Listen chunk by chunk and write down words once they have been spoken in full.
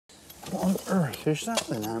on earth is that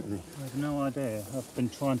then, Anthony? I have no idea. I've been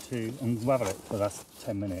trying to unravel it for the last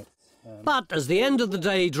 10 minutes. But as the end of the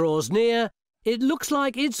day draws near, it looks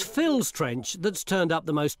like it's Phil's trench that's turned up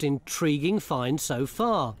the most intriguing find so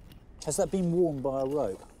far. Has that been worn by a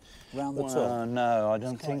rope round the top? No, I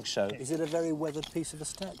don't think so. Is it a very weathered piece of a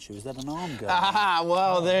statue? Is that an arm going? Ah,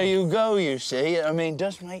 well, there you go, you see. I mean, it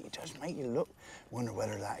does make you look. Wonder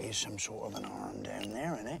whether that is some sort of an arm down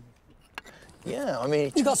there, isn't it? Yeah, I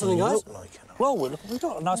mean, You got something, guys? like an arm. Well, we've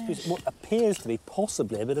got a nice piece of what appears to be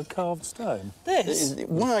possibly a bit of carved stone. This?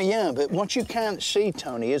 Well, yeah, but what you can't see,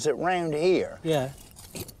 Tony, is that round here, Yeah.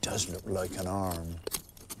 it does look like an arm.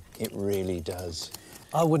 It really does.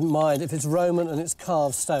 I wouldn't mind. If it's Roman and it's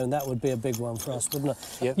carved stone, that would be a big one for us, wouldn't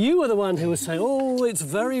it? Yep. You were the one who was saying, oh, it's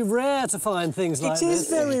very rare to find things like this. It is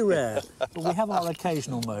very rare, but we have our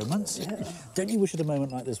occasional moments. Yeah. Don't you wish at a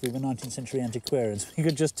moment like this we were 19th century antiquarians? We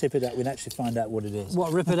could just tip it out, we'd actually find out what it is.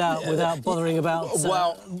 What, rip it out without bothering about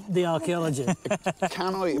the archaeology?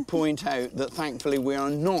 Can I point out that thankfully we are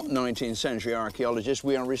not 19th century archaeologists,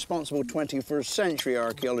 we are responsible 21st century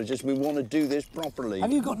archaeologists. We want to do this properly.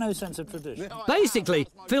 Have you got no sense of tradition? Basically,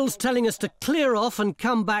 Phil's telling us to clear off and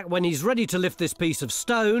come back when he's ready to lift this piece of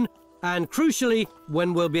stone, and crucially,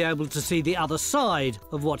 when we'll be able to see the other side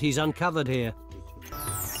of what he's uncovered here.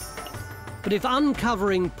 But if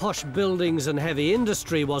uncovering posh buildings and heavy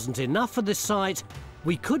industry wasn't enough for this site,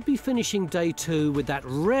 we could be finishing day 2 with that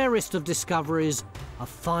rarest of discoveries, a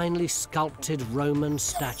finely sculpted Roman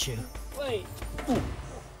statue. Wait.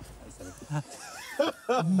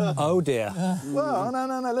 Oh dear. Well,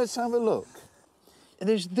 no, let's have a look.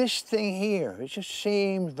 There's this thing here. It just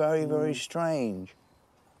seems very, very strange.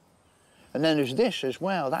 And then there's this as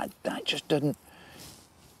well. That just doesn't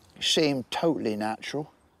seem totally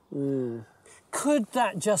natural. Could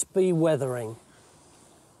that just be weathering?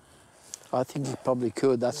 I think it probably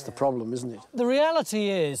could. That's the problem, isn't it? The reality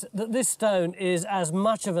is that this stone is as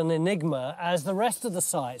much of an enigma as the rest of the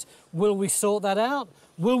site. Will we sort that out?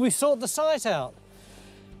 Will we sort the site out?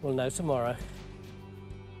 We'll know tomorrow.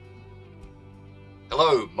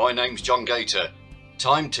 Hello, my name's John Gator.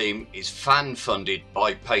 Time Team is fan-funded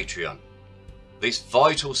by Patreon. This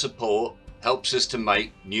vital support helps us to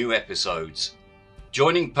make new episodes.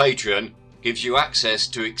 Joining Patreon gives you access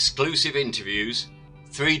to exclusive interviews,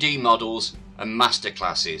 3D models and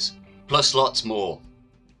masterclasses, plus lots more.